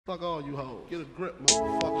Fuck all you hoes. Get a grip,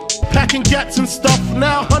 motherfucker. Packing gats and stuff.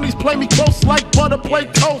 Now honeys play me close like butter play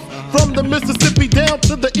toast. From the Mississippi down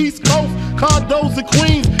to the East Coast. Condos and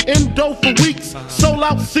Queens, endo for weeks. Sold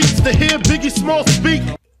out seats to hear Biggie Small speak.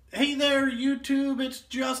 Hey there, YouTube. It's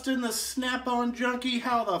Justin, the Snap-on Junkie.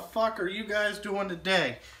 How the fuck are you guys doing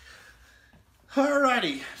today?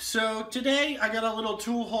 Alrighty, so today I got a little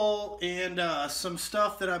tool haul and some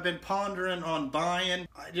stuff that I've been pondering on buying.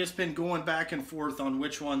 I've just been going back and forth on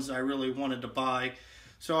which ones I really wanted to buy.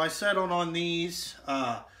 So I settled on these.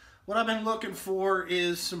 What I've been looking for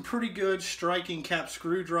is some pretty good striking cap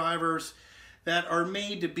screwdrivers that are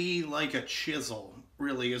made to be like a chisel,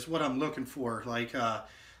 really, is what I'm looking for. Like,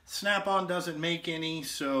 Snap-on doesn't make any,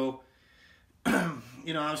 so,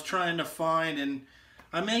 you know, I was trying to find, and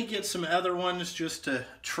I may get some other ones just to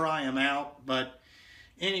try them out, but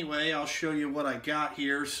anyway, I'll show you what I got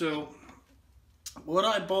here. So what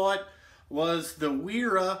I bought was the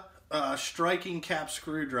Wera striking cap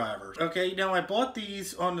screwdriver. Okay, now I bought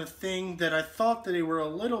these on the thing that I thought that they were a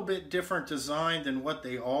little bit different design than what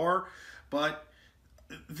they are, but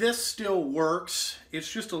this still works.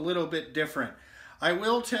 It's just a little bit different. I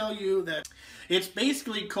will tell you that it's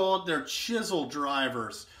basically called their chisel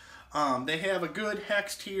drivers. They have a good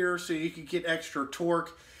hex here so you can get extra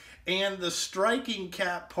torque, and the striking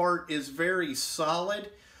cap part is very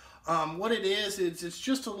solid. What it is it's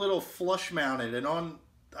just a little flush mounted, and on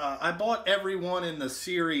I bought every one in the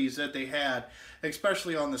series that they had,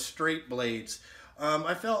 especially on the straight blades.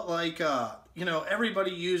 I felt like you know,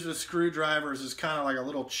 everybody uses screwdrivers as kind of like a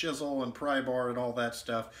little chisel and pry bar and all that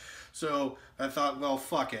stuff. So I thought, well,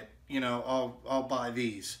 fuck it, you know, I'll buy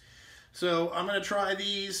these. So I'm gonna try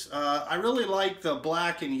these. I really like the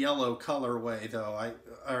black and yellow colorway, though.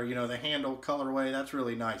 Or you know, the handle colorway. That's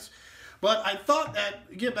really nice. But I thought that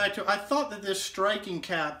I thought that this striking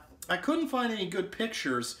cap, I couldn't find any good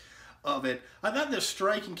pictures of it. I thought this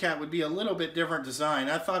striking cap would be a little bit different design.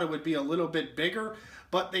 I thought it would be a little bit bigger,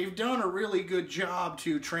 but they've done a really good job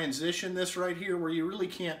to transition this right here, where you really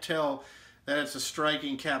can't tell that it's a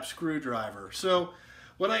striking cap screwdriver. So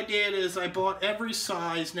what I did is I bought every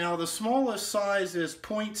size. Now the smallest size is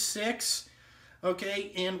 0.6,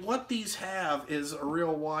 okay, and what these have is a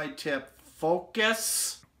real wide tip.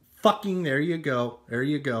 Focus. Fucking, there you go, there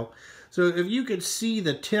you go. So if you could see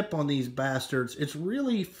the tip on these bastards, it's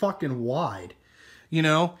really fucking wide, you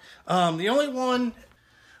know. The only one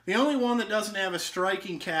that doesn't have a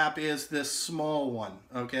striking cap is this small one,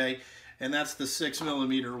 okay, and that's the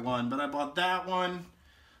 6mm one. But I bought that one,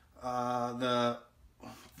 the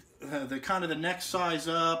kind of the next size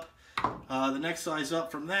up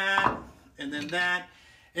from that, and then that,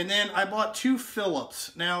 and then I bought two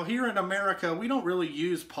Phillips. Now here in America, we don't really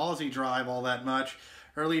use Posi drive all that much,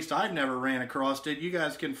 or at least I've never ran across it. You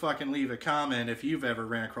guys can fucking leave a comment if you've ever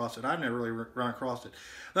ran across it. I've never really run across it.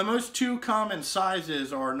 The most two common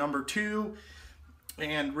sizes are number 2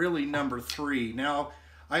 and really number 3. Now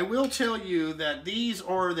I will tell you that these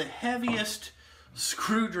are the heaviest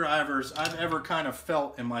screwdrivers I've ever kind of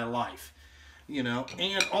felt in my life, you know.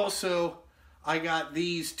 And also I got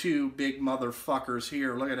these two big motherfuckers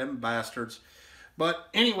here. Look at them bastards. But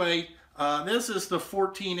anyway, this is the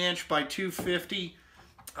 14-inch by 250.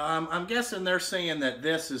 I'm guessing they're saying that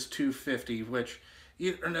this is 250, which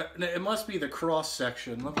it must be the cross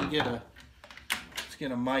section. Let's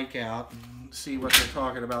get a mic out and see what they're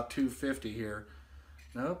talking about. 250 here.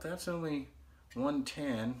 Nope, that's only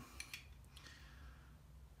 110.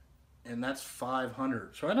 And that's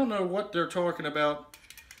 500. So I don't know what they're talking about.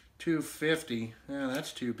 250. Yeah,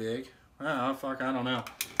 that's too big. Oh, fuck, I don't know.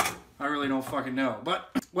 I really don't fucking know. But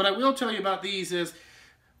what I will tell you about these is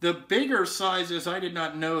the bigger sizes, I did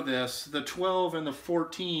not know this, the 12 and the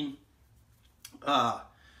 14,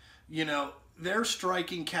 you know, their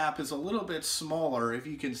striking cap is a little bit smaller, if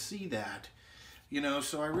you can see that. You know,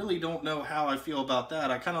 so I really don't know how I feel about that.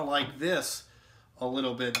 I kind of like this a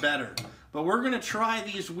little bit better. But we're going to try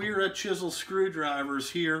these Wera chisel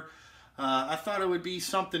screwdrivers here. I thought it would be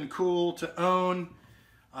something cool to own.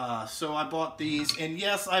 So I bought these. And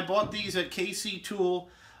yes, I bought these at KC Tool.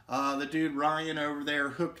 The dude Ryan over there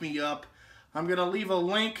hooked me up. I'm going to leave a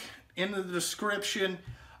link in the description.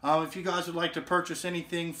 If you guys would like to purchase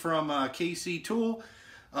anything from KC Tool,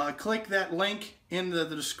 click that link in the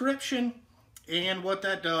description. And what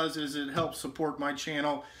that does is it helps support my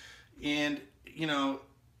channel. And, you know,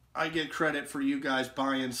 I get credit for you guys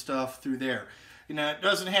buying stuff through there. You know, it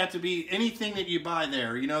doesn't have to be anything that you buy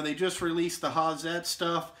there. You know, they just released the Hazet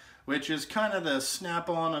stuff, which is kind of the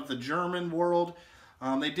Snap-on of the German world.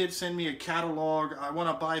 They did send me a catalog. I want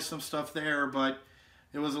to buy some stuff there, but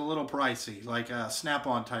it was a little pricey, like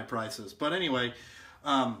Snap-on type prices. But anyway,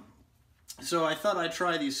 So I thought I'd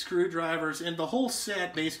try these screwdrivers, and the whole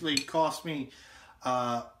set basically cost me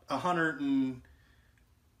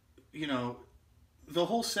the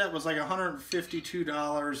whole set was like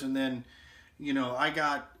 $152, and then, I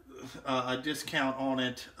got a discount on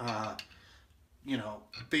it.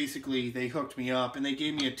 Basically they hooked me up, and they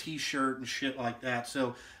gave me a t-shirt and shit like that.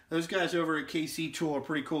 So those guys over at KC Tool are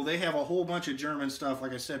pretty cool. They have a whole bunch of German stuff,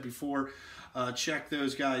 like I said before. Check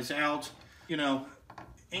those guys out,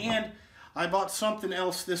 and I bought something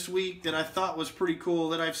else this week that I thought was pretty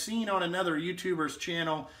cool that I've seen on another YouTuber's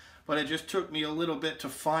channel, but it just took me a little bit to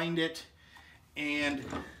find it, and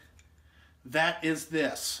that is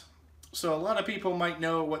this. So a lot of people might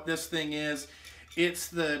know what this thing is. It's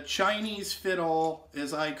the Chinese fit-all,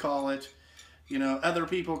 as I call it. Other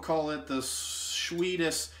people call it the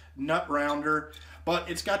Swedish nut rounder, but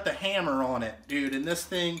it's got the hammer on it, dude, and this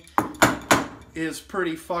thing is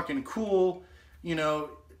pretty fucking cool.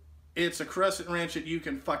 It's a crescent wrench that you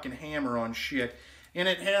can fucking hammer on shit. And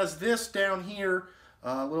it has this down here,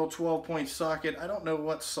 a little 12-point socket. I don't know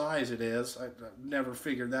what size it is. I've never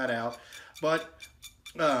figured that out. But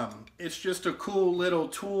it's just a cool little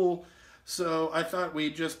tool. So I thought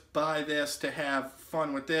we'd just buy this to have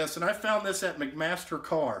fun with this. And I found this at McMaster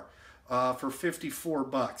Car for 54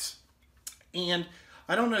 bucks. And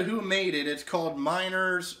I don't know who made it. It's called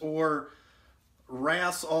Miners or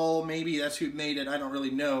Ras-All, maybe that's who made it. I don't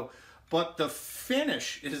really know. But the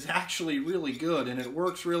finish is actually really good, and it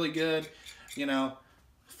works really good,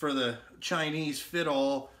 for the Chinese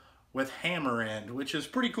fit-all with hammer end, which is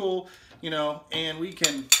pretty cool, and we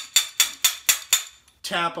can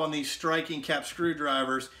tap on these striking cap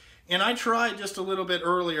screwdrivers. And I tried just a little bit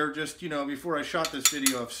earlier, just, before I shot this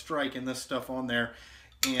video, of striking this stuff on there,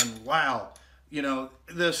 and wow.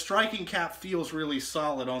 The striking cap feels really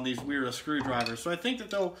solid on these Wera screwdrivers. So I think that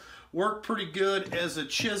they'll work pretty good as a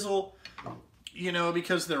chisel,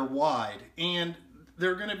 because they're wide. And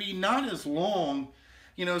they're going to be not as long.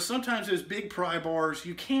 Sometimes those big pry bars,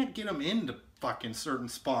 you can't get them into fucking certain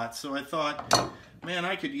spots. So I thought, man,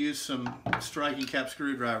 I could use some striking cap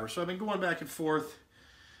screwdrivers. So I've been going back and forth,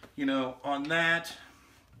 on that.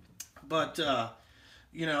 But, I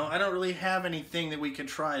don't really have anything that we can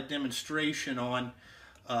try a demonstration on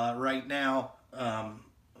right now.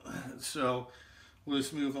 So we'll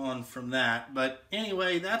just move on from that. But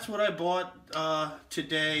anyway, that's what I bought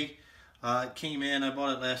today. It came in. I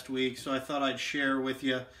bought it last week, so I thought I'd share with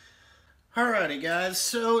you. Alrighty, guys.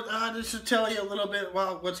 So just to tell you a little bit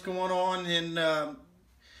about what's going on in,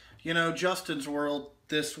 Justin's world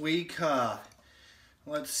this week.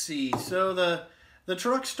 Let's see. So the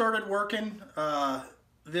truck started working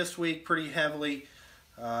this week pretty heavily.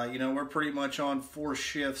 We're pretty much on 4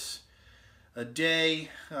 shifts a day.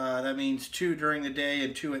 That means 2 during the day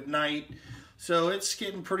and 2 at night. So it's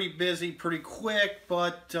getting pretty busy pretty quick,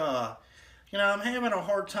 but I'm having a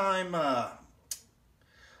hard time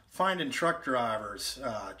finding truck drivers,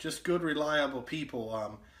 just good, reliable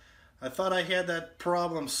people. I thought I had that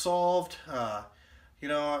problem solved. I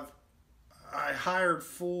hired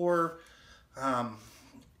 4.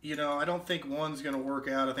 I don't think one's going to work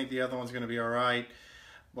out. I think the other one's going to be all right.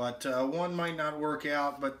 But one might not work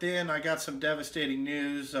out. But then I got some devastating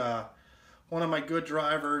news. One of my good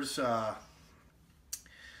drivers,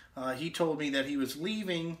 he told me that he was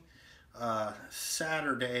leaving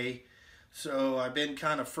Saturday. So I've been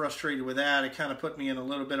kind of frustrated with that. It kind of put me in a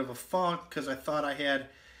little bit of a funk because I thought I had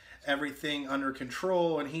everything under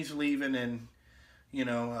control, and he's leaving in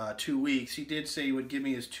 2 weeks. He did say he would give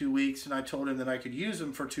me his 2 weeks, and I told him that I could use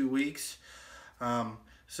him for 2 weeks.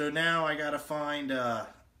 So now I got to find,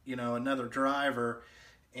 another driver.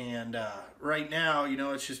 And right now,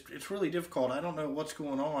 it's really difficult. I don't know what's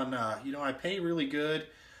going on. I pay really good,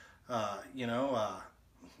 all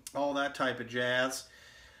that type of jazz.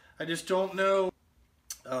 I just don't know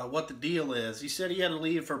what the deal is. He said he had to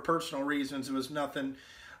leave for personal reasons. It was nothing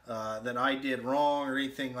that I did wrong or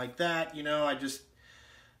anything like that. I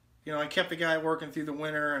kept the guy working through the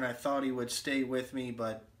winter, and I thought he would stay with me,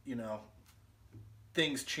 but,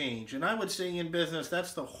 things change. And I would say in business,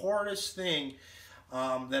 that's the hardest thing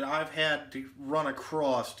that I've had to run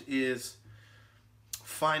across is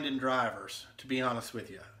finding drivers, to be honest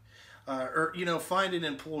with you. Finding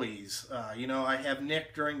employees. I have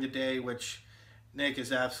Nick during the day, which Nick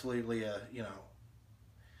is absolutely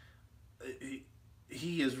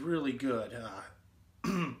he is really good.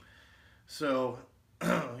 So,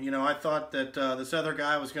 I thought that this other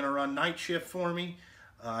guy was going to run night shift for me,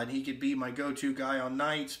 and he could be my go-to guy on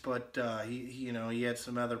nights, but he had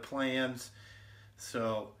some other plans.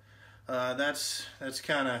 So that's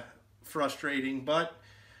kind of frustrating, but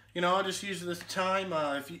I'll just use this time,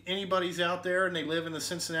 if anybody's out there and they live in the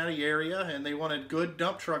Cincinnati area and they want a good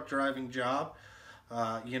dump truck driving job,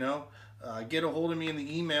 get a hold of me in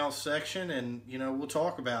the email section, and we'll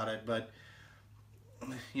talk about it. But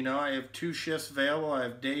I have 2 shifts available. I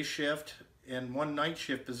have day shift and 1 night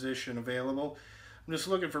shift position available. I'm just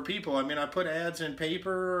looking for people. I mean, I put ads in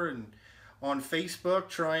paper and on Facebook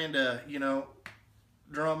trying to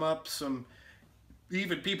drum up some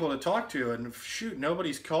even people to talk to, and shoot,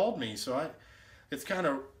 nobody's called me. So it's kind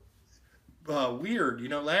of weird.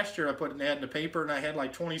 Last year I put an ad in the paper and I had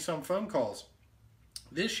like 20 some phone calls.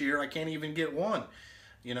 This year I can't even get one,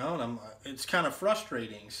 and it's kind of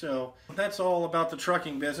frustrating. So that's all about the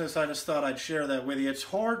trucking business. I just thought I'd share that with you. It's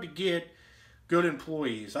hard to get good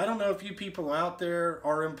employees. I don't know if you people out there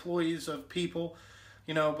are employees of people,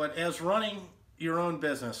 but as running your own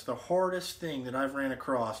business, the hardest thing that I've ran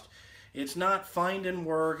across, it's not finding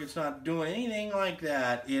work, it's not doing anything like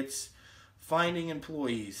that. It's finding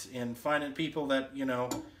employees and finding people that,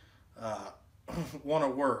 want to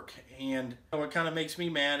work. And what kind of makes me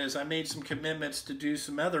mad is I made some commitments to do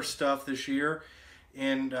some other stuff this year.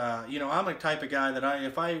 And, I'm a type of guy that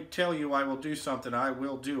if I tell you I will do something, I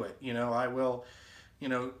will do it. I will,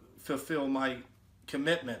 fulfill my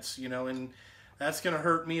commitments, and that's going to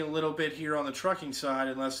hurt me a little bit here on the trucking side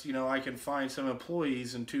unless, I can find some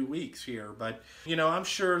employees in 2 weeks here. But, I'm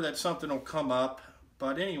sure that something will come up.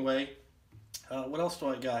 But anyway, what else do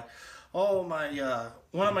I got? Oh,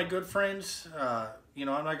 one of my good friends, I'm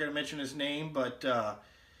not going to mention his name, but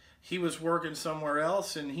he was working somewhere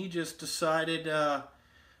else, and he just decided,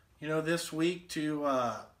 this week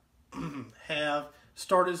to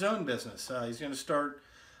start his own business. He's going to start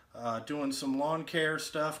doing some lawn care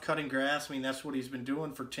stuff, cutting grass. I mean, that's what he's been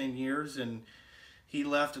doing for 10 years, and he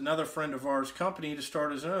left another friend of ours' company to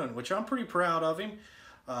start his own, which I'm pretty proud of him.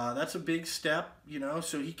 That's a big step,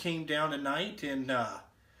 so he came down tonight, and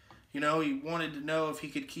he wanted to know if he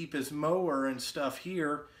could keep his mower and stuff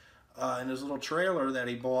here in his little trailer that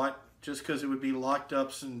he bought, just because it would be locked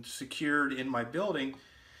up and secured in my building.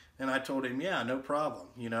 And I told him, yeah, no problem.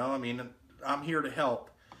 I mean, I'm here to help.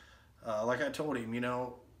 Like I told him,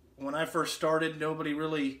 when I first started, nobody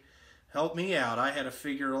really helped me out. I had to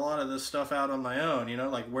figure a lot of this stuff out on my own,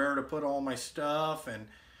 like where to put all my stuff and,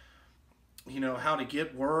 how to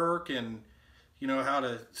get work and, how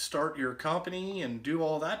to start your company and do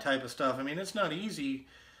all that type of stuff. I mean, it's not easy.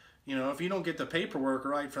 If you don't get the paperwork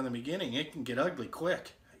right from the beginning, it can get ugly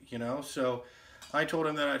quick, So I told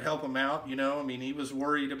him that I'd help him out, I mean, he was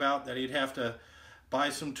worried about that he'd have to buy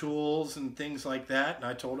some tools and things like that. And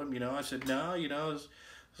I told him, I said, no, as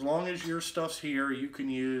long as your stuff's here, you can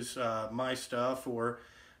use my stuff, or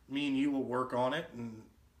me and you will work on it. And,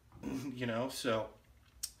 so...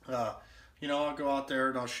 I'll go out there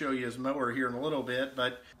and I'll show you his mower here in a little bit.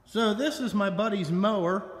 But so this is my buddy's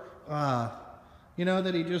mower,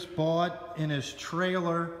 that he just bought in his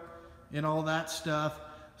trailer and all that stuff.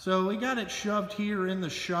 So we got it shoved here in the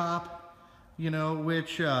shop,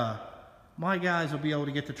 which my guys will be able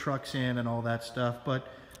to get the trucks in and all that stuff. But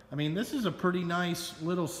I mean, this is a pretty nice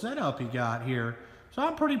little setup he got here. So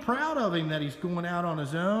I'm pretty proud of him that he's going out on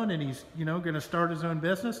his own and he's, going to start his own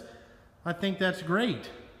business. I think that's great.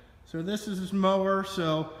 So this is his mower,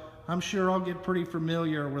 so I'm sure I'll get pretty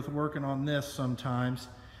familiar with working on this sometimes.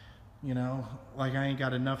 Like I ain't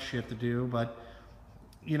got enough shit to do, but,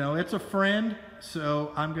 it's a friend,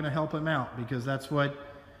 so I'm going to help him out, because that's what,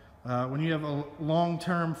 when you have a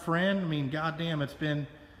long-term friend, I mean, goddamn, it's been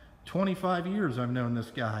 25 years I've known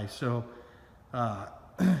this guy, so,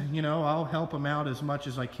 I'll help him out as much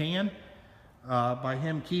as I can. By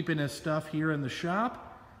him keeping his stuff here in the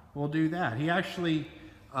shop, we'll do that. He actually...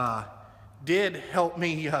 did help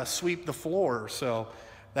me sweep the floor, so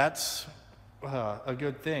that's a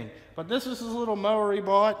good thing. But this is his little mower he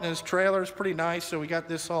bought, and his trailer is pretty nice, so we got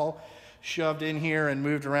this all shoved in here and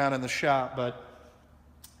moved around in the shop. But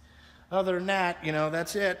other than that,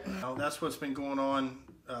 that's it. That's what's been going on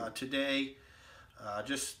today.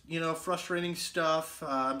 Just, frustrating stuff.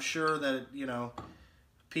 I'm sure that,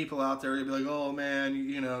 people out there, they'll be like, oh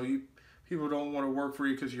man, people don't want to work for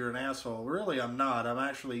you because you're an asshole. Really, I'm not. I'm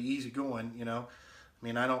actually easygoing, I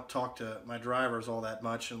mean, I don't talk to my drivers all that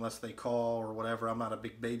much unless they call or whatever. I'm not a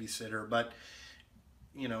big babysitter. But,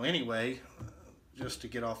 anyway, just to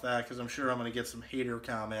get off that, because I'm sure I'm going to get some hater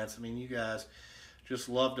comments. I mean, you guys just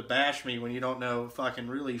love to bash me when you don't know fucking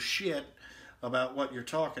really shit about what you're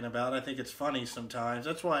talking about. I think it's funny sometimes.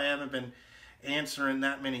 That's why I haven't been answering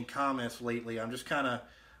that many comments lately. I'm just kind of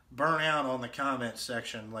burn out on the comment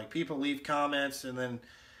section. Like, people leave comments and then,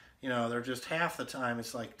 they're just half the time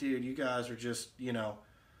it's like, dude, you guys are just,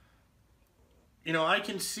 you know, I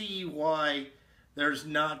can see why there's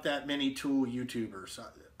not that many tool YouTubers.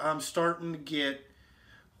 I'm starting to get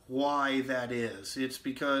why that is. It's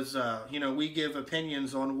because, you know, we give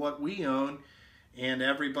opinions on what we own, and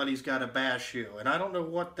everybody's got to bash you. And I don't know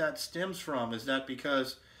what that stems from. Is that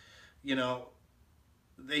because, you know,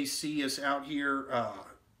 they see us out here,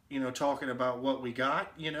 you know, talking about what we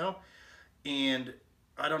got, you know? And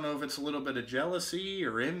I don't know if it's a little bit of jealousy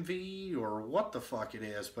or envy or what the fuck it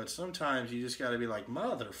is, but sometimes you just got to be like,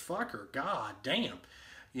 motherfucker, god damn,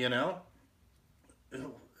 you know?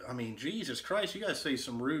 I mean, Jesus Christ, you guys say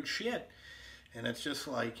some rude shit. And it's just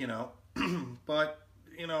like, you know, but,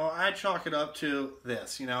 you know, I chalk it up to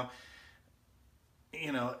this, you know,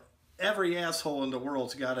 every asshole in the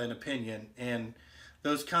world's got an opinion, and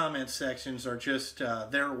those comment sections are just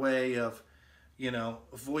their way of, you know,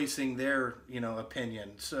 voicing their, you know,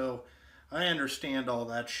 opinion. So I understand all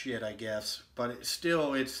that shit, I guess, but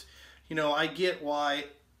it's, you know, I get why,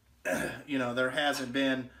 you know, there hasn't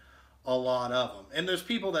been a lot of them. And there's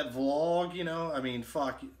people that vlog, you know, I mean,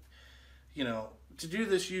 fuck, you know, to do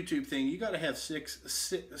this YouTube thing, you got to have thick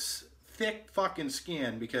fucking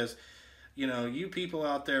skin, because, you know, you people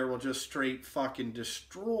out there will just straight fucking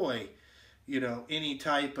destroy, you know, any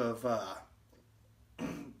type of,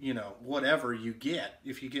 you know, whatever you get,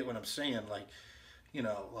 if you get what I'm saying. Like, you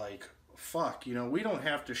know, like, fuck, you know, we don't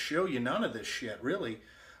have to show you none of this shit, really.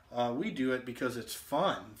 We do it because it's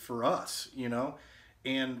fun for us, you know,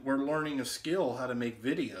 and we're learning a skill how to make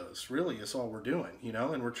videos, really, is all we're doing, you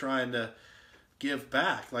know, and we're trying to give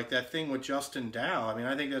back, like that thing with Justin Dow. I mean,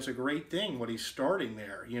 I think that's a great thing, what he's starting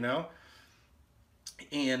there, you know,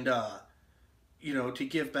 and, you know, to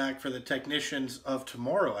give back for the technicians of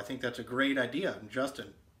tomorrow. I think that's a great idea. And Justin,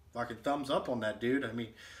 fucking thumbs up on that, dude. I mean,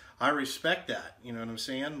 I respect that. You know what I'm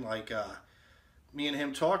saying? Like, me and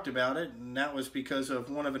him talked about it, and that was because of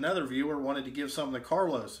another viewer wanted to give something to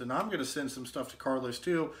Carlos. And I'm going to send some stuff to Carlos,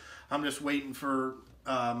 too. I'm just waiting for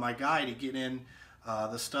my guy to get in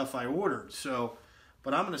the stuff I ordered. So,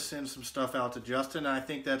 but I'm going to send some stuff out to Justin, and I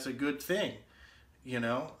think that's a good thing, you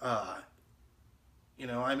know? You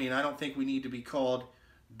know, I mean, I don't think we need to be called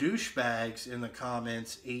douchebags in the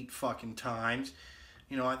comments 8 fucking times.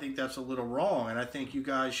 You know, I think that's a little wrong. And I think you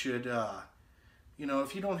guys should, you know,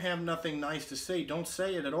 if you don't have nothing nice to say, don't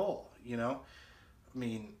say it at all, you know. I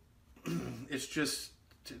mean, it's just,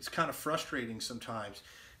 it's kind of frustrating sometimes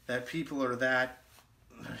that people are that,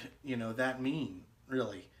 you know, that mean,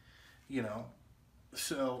 really, you know.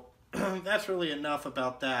 So, that's really enough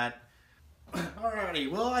about that.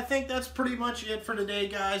 Alrighty, well, I think that's pretty much it for today,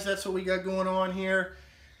 guys. That's what we got going on here.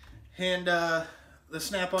 And, the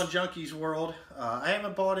Snap-on Junkies world. I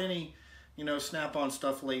haven't bought any, you know, Snap-on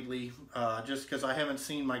stuff lately, just because I haven't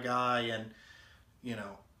seen my guy, and, you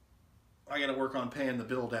know, I got to work on paying the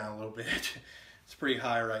bill down a little bit. It's pretty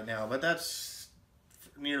high right now, but that's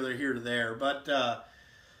neither here nor there. But,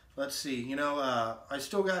 let's see, you know, I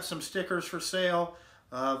still got some stickers for sale.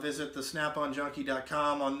 Visit the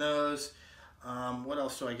snaponjunkie.com on those. What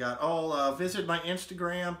else do I got? Oh, visit my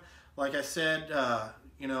Instagram. Like I said,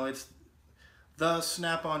 you know, it's the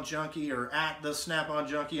Snap-on Junkie, or at the Snap-on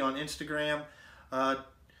Junkie on Instagram.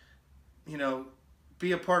 You know,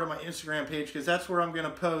 be a part of my Instagram page, because that's where I'm going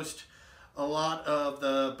to post a lot of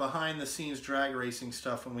the behind-the-scenes drag racing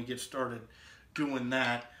stuff when we get started doing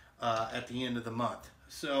that at the end of the month.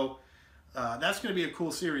 So that's going to be a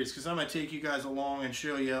cool series, because I'm going to take you guys along and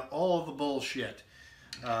show you all of the bullshit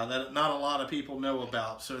that not a lot of people know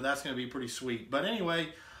about. So that's going to be pretty sweet. But anyway,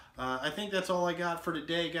 I think that's all I got for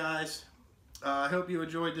today, guys. I hope you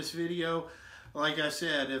enjoyed this video. Like I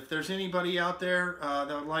said, if there's anybody out there that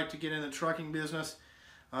would like to get in the trucking business,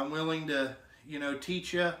 I'm willing to, you know,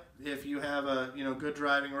 teach you if you have a, you know, good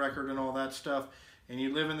driving record and all that stuff, and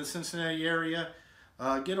you live in the Cincinnati area.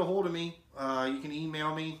 Get a hold of me. You can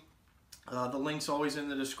email me. The link's always in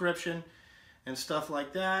the description and stuff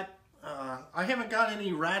like that. I haven't got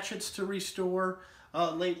any ratchets to restore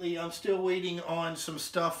lately. I'm still waiting on some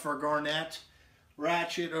stuff for Garnett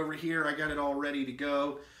ratchet over here. I got it all ready to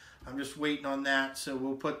go. I'm just waiting on that, so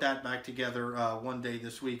we'll put that back together one day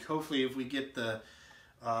this week. Hopefully, if we get the,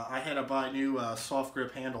 I had to buy new soft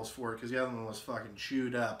grip handles for it, because the other one was fucking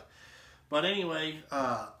chewed up. But anyway,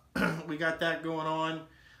 we got that going on.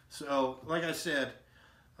 So, like I said,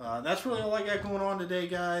 that's really all I got going on today,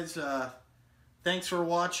 guys. Thanks for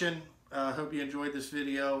watching. Hope you enjoyed this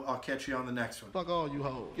video. I'll catch you on the next one. Fuck all you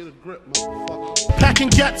hoes. Get a grip, motherfucker. Packing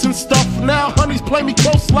gats and stuff now. Honeys play me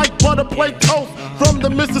close like butter play toast. From the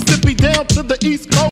Mississippi down to the East Coast.